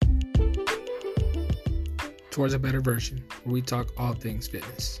Towards a Better Version, where we talk all things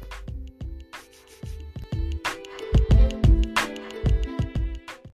fitness.